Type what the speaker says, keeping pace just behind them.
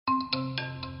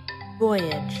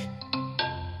Voyage.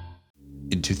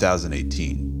 In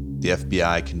 2018, the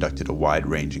FBI conducted a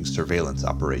wide-ranging surveillance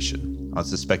operation on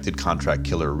suspected contract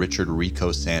killer Richard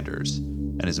Rico Sanders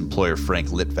and his employer Frank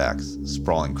Litvak's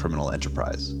sprawling criminal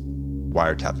enterprise.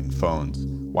 Wiretapping phones,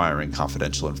 wiring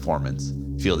confidential informants,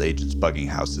 field agents bugging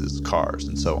houses, cars,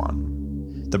 and so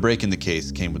on. The break in the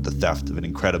case came with the theft of an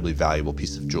incredibly valuable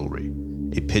piece of jewelry,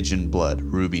 a pigeon blood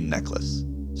ruby necklace,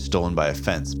 stolen by a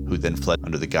fence who then fled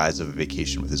under the guise of a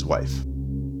vacation with his wife.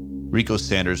 Rico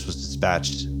Sanders was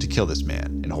dispatched to kill this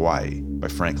man in Hawaii by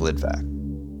Frank Litvak.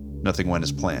 Nothing went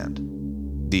as planned.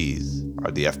 These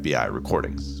are the FBI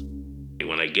recordings.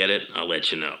 When I get it, I'll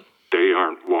let you know. They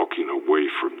aren't walking away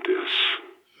from this.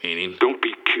 Meaning? Don't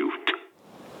be cute.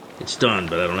 It's done,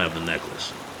 but I don't have the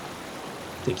necklace.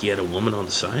 Think he had a woman on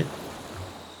the side?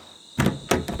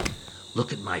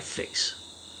 Look at my face.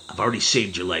 I've already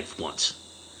saved your life once.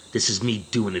 This is me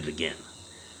doing it again.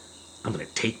 I'm gonna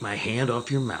take my hand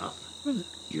off your mouth.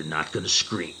 You're not gonna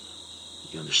scream.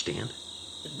 You understand?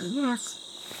 Yes.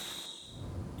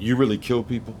 You really kill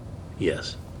people?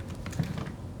 Yes.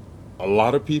 A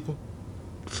lot of people?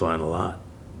 Fine, a lot.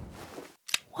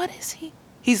 What is he?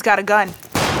 He's got a gun.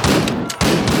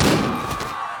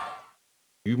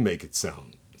 You make it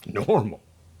sound normal.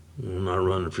 I'm not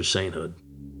running for sainthood.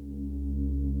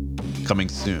 Coming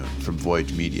soon from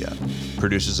Voyage Media,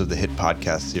 producers of the hit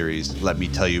podcast series Let Me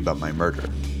Tell You About My Murder,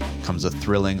 comes a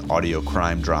thrilling audio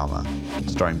crime drama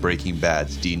starring Breaking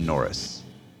Bad's Dean Norris,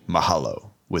 Mahalo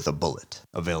with a Bullet.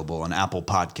 Available on Apple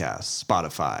Podcasts,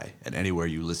 Spotify, and anywhere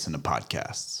you listen to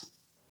podcasts.